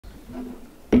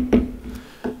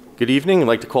Good evening. I'd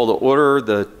like to call to order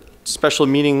the special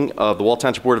meeting of the Walton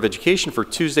Township Board of Education for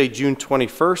Tuesday, June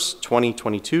 21st,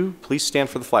 2022. Please stand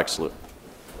for the flag salute.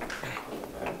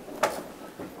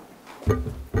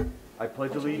 I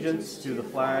pledge allegiance to the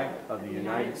flag of the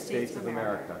United States of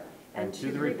America and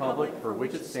to the republic for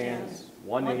which it stands,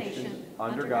 one nation,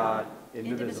 under God,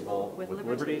 indivisible, with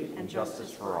liberty and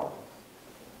justice for all.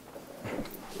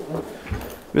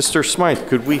 Mr. Smythe,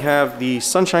 could we have the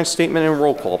Sunshine Statement and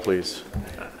roll call, please?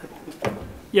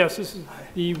 Yes, this is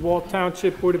the Walton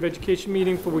Township Board of Education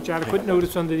meeting for which adequate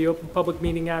notice under the Open Public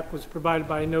Meeting Act was provided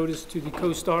by a notice to the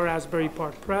CoStar Asbury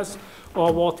Park Press,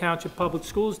 all Walton Township Public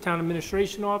Schools, Town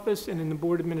Administration Office, and in the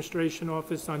Board Administration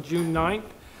Office on June 9th,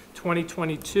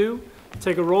 2022.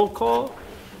 Take a roll call.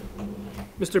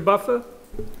 Mr. Buffer?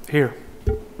 Here.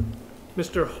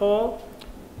 Mr. Hall?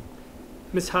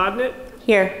 Ms. Hodnett?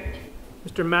 Here.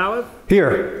 Mr. Malif?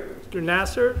 Here. Mr.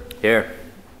 Nasser? Here.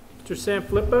 Mr.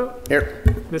 Sanfilippo? Here.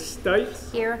 Ms.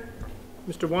 Stites? Here.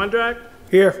 Mr. Wondrak?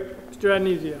 Here. Mr.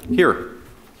 Adnezia? Here.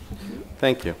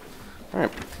 Thank you. All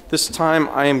right. This time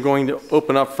I am going to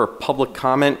open up for public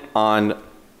comment on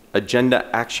agenda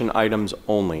action items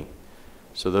only.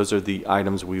 So those are the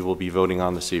items we will be voting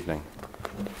on this evening.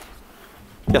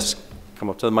 Yes, come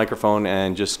up to the microphone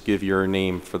and just give your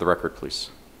name for the record, please.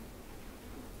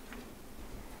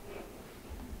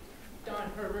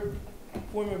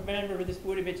 Former member of this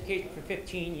Board of Education for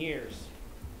 15 years.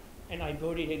 And I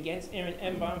voted against Aaron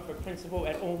Embaum for principal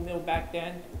at Old Mill back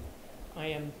then. I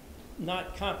am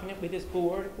not confident with this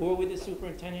board or with the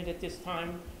superintendent at this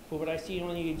time for what I see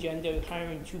on the agenda of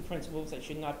hiring 2 principals that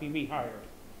should not be rehired.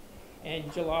 And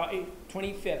July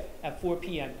 25th at 4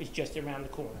 p.m. is just around the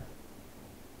corner.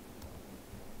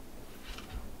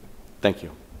 Thank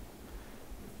you.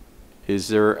 Is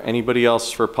there anybody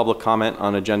else for public comment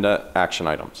on agenda action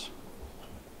items?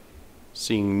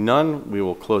 Seeing none, we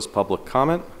will close public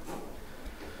comment.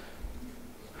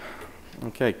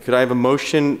 Okay, could I have a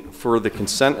motion for the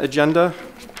consent agenda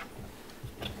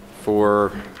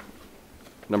for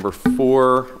number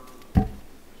 4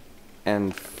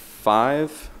 and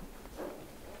 5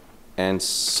 and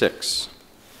 6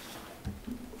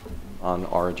 on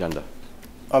our agenda?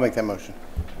 I'll make that motion.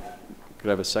 Could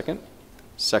I have a second?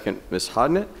 Second, Ms.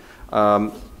 Hodnett.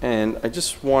 And I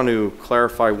just want to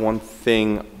clarify one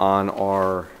thing on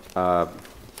our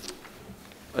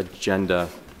agenda.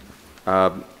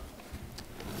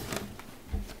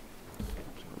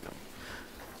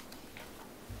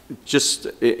 Just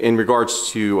in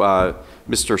regards to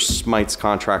Mr. Smythe's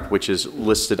contract, which is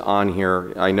listed on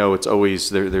here, I know it's always,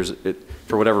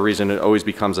 for whatever reason, it always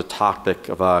becomes a topic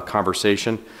of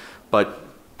conversation, but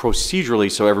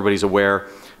procedurally, so everybody's aware,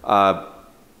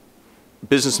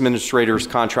 business administrators'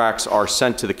 contracts are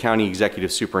sent to the county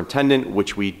executive superintendent,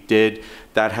 which we did.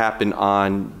 That happened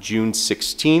on June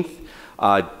 16th.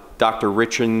 Dr.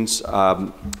 Richens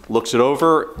looks it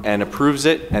over and approves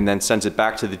it and then sends it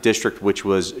back to the district, which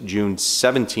was June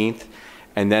 17th.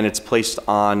 And then it's placed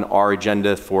on our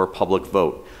agenda for public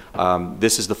vote.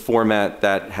 This is the format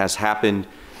that has happened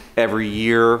every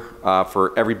year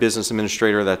for every business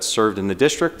administrator that's served in the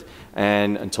district.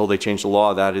 And until they change the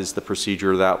law, that is the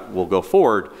procedure that will go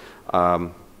forward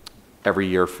every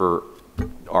year for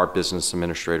our business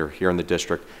administrator here in the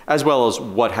district, as well as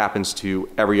what happens to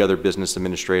every other business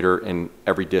administrator in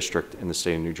every district in the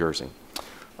state of New Jersey.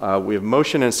 We have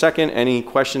motion and a second. Any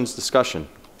questions, discussion?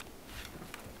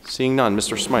 Seeing none,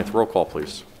 Mr. Smythe, roll call,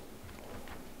 please.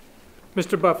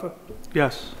 Mr. Buffer?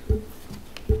 Yes.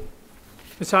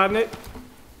 Ms. Hodnett?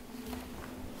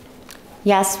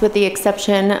 Yes, with the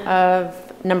exception of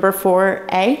number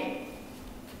 4A.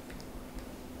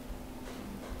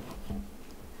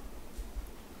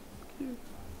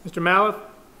 Mr. Malif?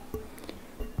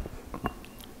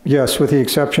 Yes, with the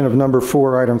exception of number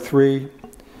 4, item 3,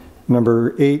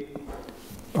 number 8,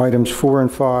 items 4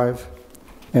 and 5,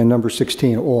 and number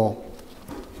 16, all.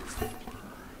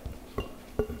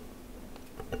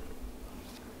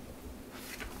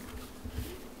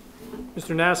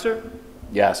 Mr. Nasser?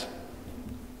 Yes.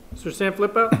 Mr.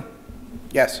 Sanfilippo?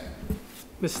 Yes.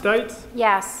 Ms. Stites?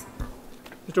 Yes.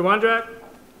 Mr. Wondrak?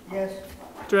 Yes.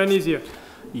 Mr. Adnezia?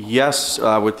 Yes,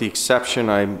 with the exception,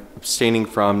 I'm abstaining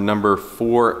from number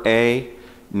 4A,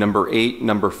 number 8,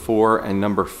 number 4, and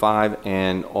number 5,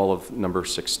 and all of number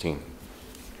 16.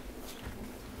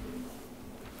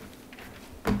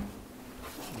 Okay.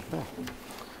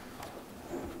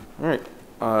 All right.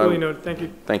 Duly noted. Thank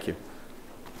you. Thank you.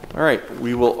 All right,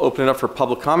 we will open it up for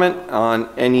public comment on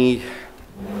any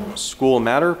school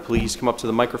matter. Please come up to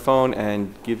the microphone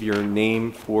and give your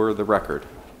name for the record.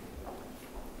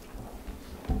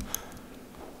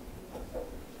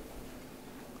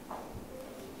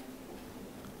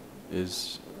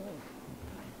 is,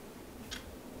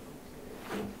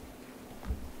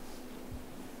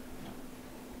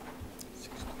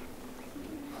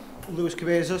 Louis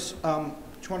Cabezas.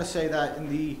 Just want to say that in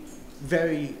the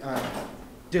very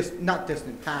not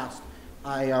distant past,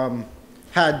 I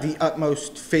had the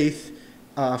utmost faith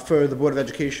for the Board of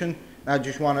Education. I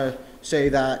just want to say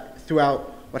that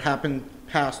throughout what happened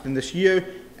past in this year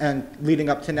and leading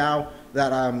up to now,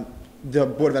 that the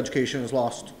Board of Education has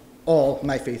lost all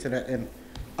my faith in it, and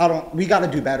we got to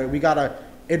do better. We got to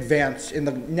advance in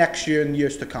the next year and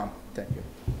years to come. Thank you.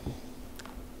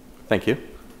 thank you.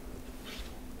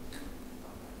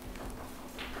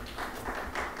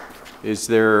 Is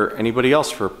there anybody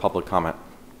else for public comment?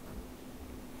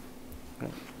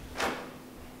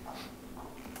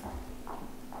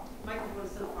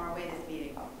 Microphone's so far away this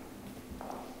meeting.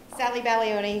 Sally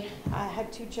Baglioni. I have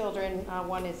two children.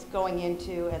 One is going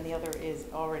into and the other is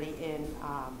already in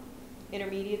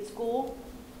intermediate school.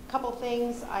 Couple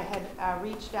things. I had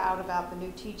reached out about the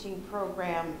new teaching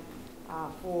program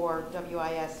for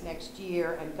WIS next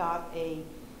year and got a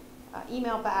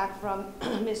email back from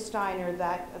Ms. Steiner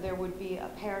that there would be a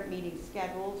parent meeting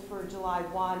scheduled for July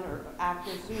 1 or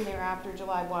soon thereafter,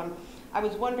 July 1. I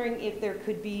was wondering if there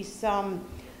could be some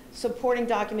supporting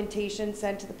documentation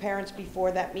sent to the parents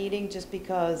before that meeting, just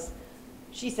because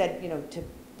she said, to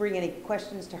bring any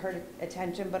questions to her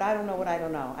attention, but I don't know what I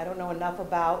don't know. I don't know enough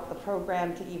about the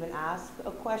program to even ask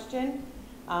a question.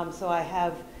 So I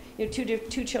have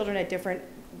two children at different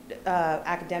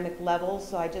academic levels,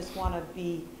 so I just want to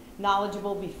be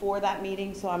knowledgeable before that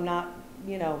meeting, so I'm not,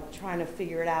 trying to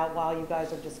figure it out while you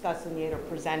guys are discussing it or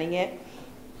presenting it.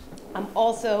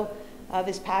 Also,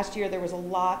 this past year there was a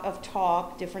lot of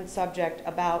talk, different subject,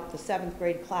 about the 7th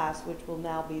grade class, which will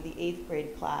now be the 8th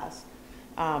grade class.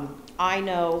 I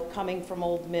know, coming from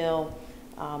Old Mill,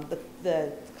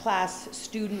 the class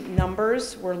student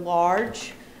numbers were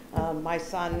large. My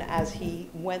son, as he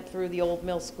went through the Old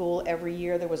Mill school, every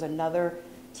year there was another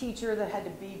teacher that had to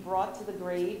be brought to the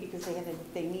grade because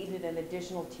they needed an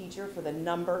additional teacher for the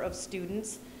number of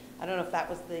students. I don't know if that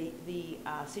was the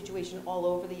situation all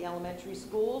over the elementary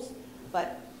schools,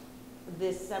 but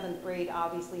this 7th grade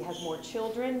obviously has more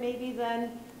children maybe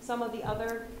than some of the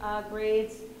other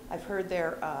grades. I've heard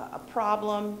they're a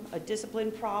problem, a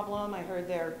discipline problem. I heard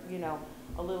they're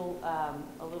a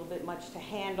little bit much to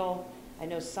handle. I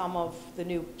know some of the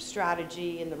new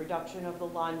strategy and the reduction of the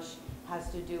lunch has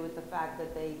to do with the fact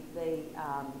that they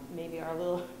maybe are a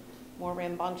little more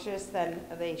rambunctious than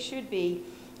they should be.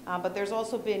 But there's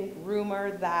also been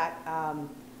rumor that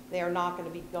they are not going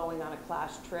to be going on a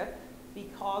class trip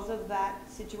because of that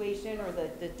situation or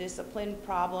the discipline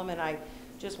problem. And I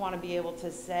just want to be able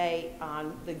to say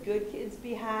on the good kids'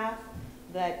 behalf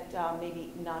that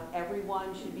maybe not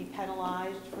everyone should be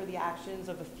penalized for the actions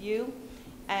of a few.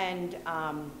 And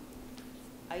I'm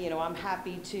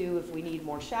happy to, if we need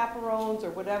more chaperones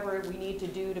or whatever we need to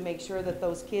do to make sure that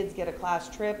those kids get a class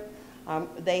trip.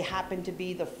 They happen to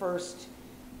be the first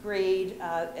grade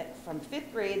from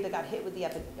 5th grade that got hit with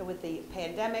the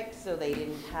pandemic, so they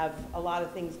didn't have a lot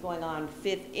of things going on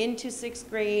 5th into 6th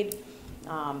grade.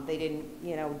 They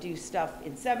didn't, do stuff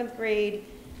in 7th grade.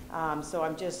 So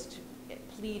I'm just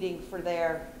pleading for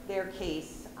their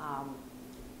case.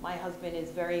 My husband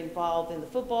is very involved in the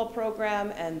football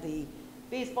program and the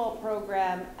baseball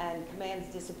program and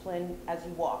commands discipline as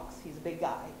he walks. He's a big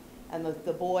guy. And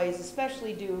the boys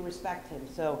especially do respect him.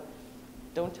 So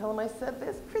don't tell him I said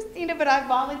this, Christina, but I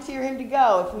volunteer him to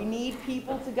go. If we need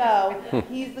people to go,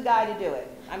 he's the guy to do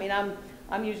it. I mean,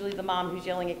 I'm usually the mom who's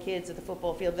yelling at kids at the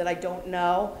football field that I don't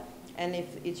know. And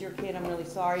if it's your kid, I'm really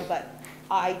sorry. But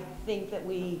I think that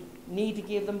we need to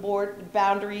give them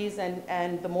boundaries,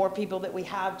 and the more people that we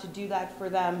have to do that for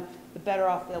them, the better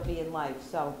off they'll be in life.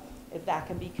 So if that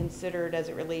can be considered as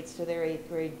it relates to their 8th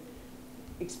grade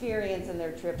experience and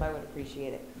their trip, I would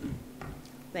appreciate it.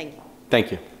 Thank you.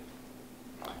 Thank you.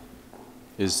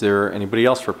 Is there anybody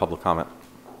else for public comment?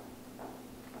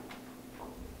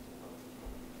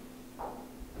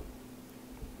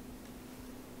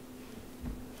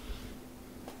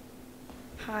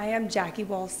 Hi, I'm Jackie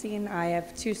Wallstein. I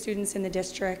have 2 students in the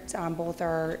district. Both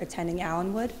are attending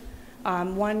Allenwood.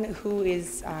 One who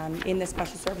is in the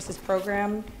special services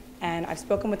program, and I've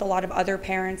spoken with a lot of other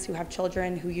parents who have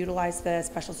children who utilize the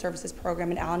special services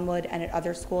program in Allenwood and at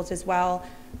other schools as well.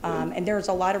 And there's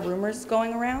a lot of rumors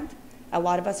going around. A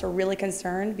lot of us are really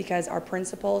concerned because our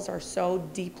principals are so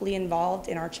deeply involved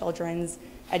in our children's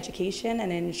education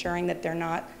and in ensuring that they're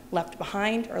not left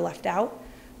behind or left out.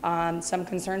 Some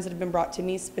concerns that have been brought to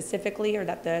me specifically are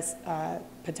that this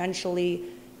potentially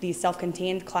the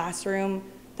self-contained classroom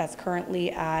that's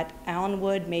currently at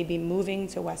Allenwood may be moving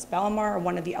to West Belmar or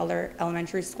one of the other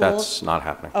elementary schools. That's not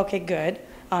happening. Okay, good.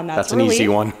 That's a an easy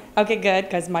relief. one. Okay, good,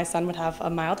 because my son would have a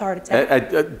mild heart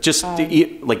attack. Just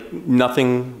like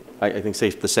nothing, I think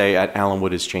safe to say, at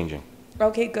Allenwood is changing.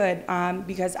 Okay, good,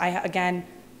 because again,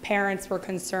 parents were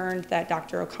concerned that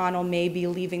Dr. O'Connell may be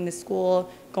leaving the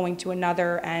school, going to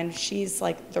another, and she's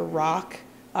like the rock,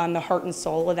 the heart and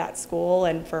soul of that school.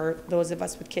 And for those of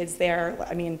us with kids there,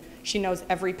 I mean, she knows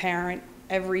every parent,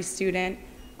 every student,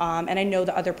 and I know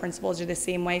the other principals are the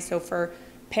same way. So for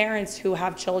parents who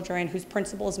have children whose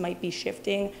principals might be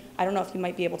shifting, I don't know if you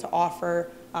might be able to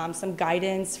offer some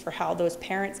guidance for how those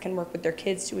parents can work with their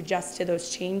kids to adjust to those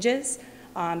changes,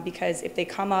 because if they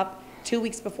come up 2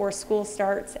 weeks before school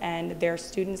starts and their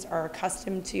students are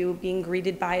accustomed to being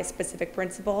greeted by a specific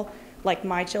principal, like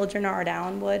my children are at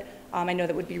Allenwood, I know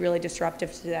that would be really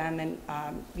disruptive to them. And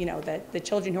you know, the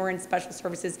children who are in special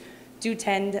services do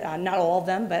tend, not all of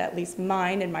them, but at least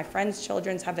mine and my friends'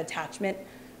 children have attachment.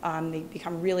 They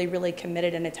become really, really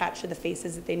committed and attached to the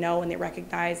faces that they know and they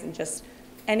recognize, and just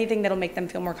anything that'll make them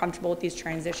feel more comfortable with these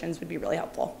transitions would be really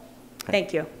helpful. Okay.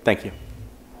 Thank you. Thank you.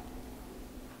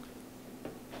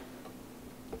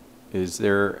 Is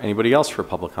there anybody else for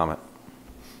public comment?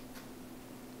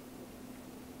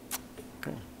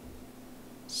 Okay.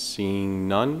 Seeing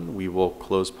none, we will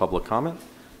close public comment.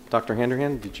 Dr.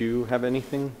 Handerhan, did you have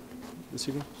anything this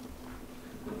evening?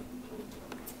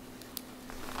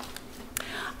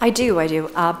 I do.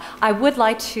 I would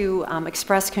like to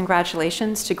express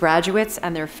congratulations to graduates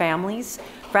and their families.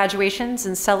 Graduations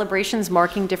and celebrations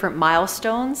marking different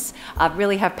milestones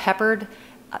really have peppered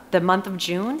the month of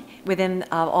June within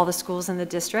all the schools in the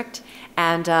district,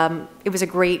 and it was a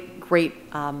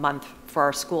great month for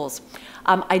our schools.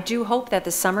 I do hope that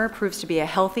the summer proves to be a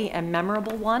healthy and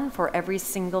memorable one for every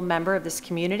single member of this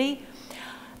community.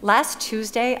 Last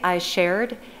Tuesday, I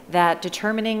shared that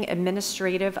determining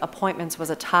administrative appointments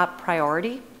was a top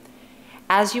priority.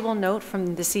 As you will note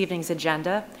from this evening's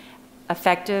agenda,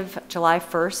 effective July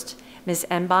 1st, Ms.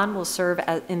 Enbon will serve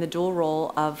in the dual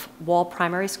role of Wall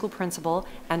Primary School Principal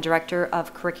and Director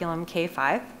of Curriculum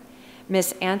K-5.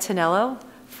 Ms. Antonello,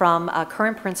 from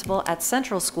current principal at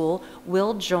Central School,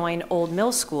 will join Old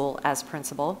Mill School as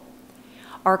principal.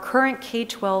 Our current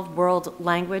K-12 World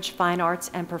Language, Fine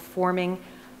Arts and Performing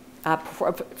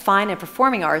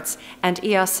Arts and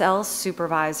ESL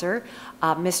Supervisor,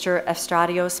 Mr.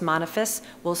 Estradios Manifis,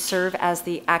 will serve as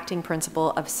the acting principal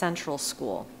of Central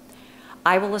School.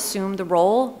 I will assume the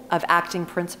role of acting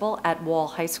principal at Wall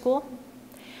High School.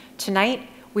 Tonight,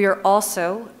 we are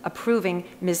also approving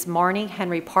Ms. Marnie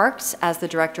Henry Parks as the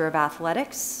Director of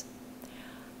Athletics.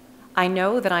 I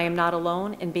know that I am not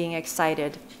alone in being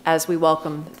excited as we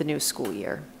welcome the new school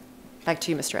year. Back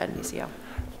to you, Mr. Ednesio.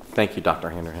 Thank you,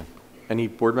 Dr. Handerhan. Any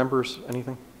board members,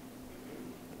 anything?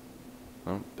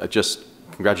 No? Just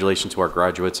congratulations to our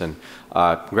graduates, and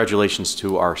congratulations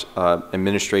to our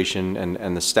administration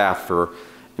and the staff for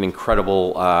an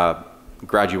incredible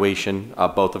graduation,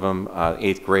 both of them,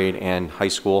 8th grade and high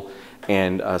school.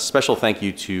 And a special thank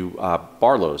you to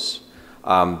Barlow's.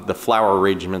 The flower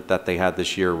arrangement that they had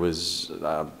this year was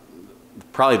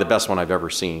probably the best one I've ever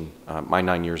seen. My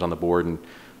 9 years on the board, and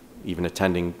even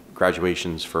attending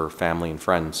graduations for family and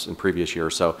friends in previous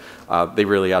years. So they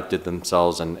really outdid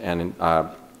themselves, and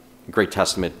great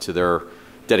testament to their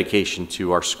dedication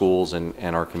to our schools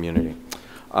and our community.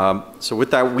 So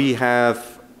with that, we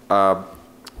have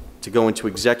to go into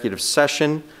executive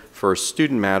session for a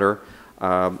student matter.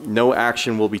 No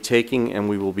action will be taken, and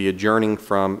we will be adjourning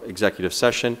from executive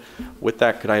session. With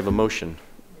that, could I have a motion?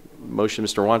 Motion,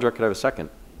 Mr. Wondrek, could I have a second?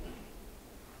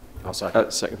 I'll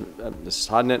second. Second, Mrs.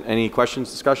 Hodnett, any questions,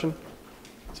 discussion?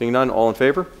 Seeing none, all in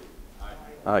favor? Aye.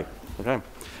 Aye, okay.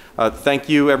 Thank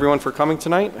you everyone for coming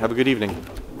tonight. Have a good evening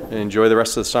and enjoy the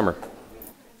rest of the summer.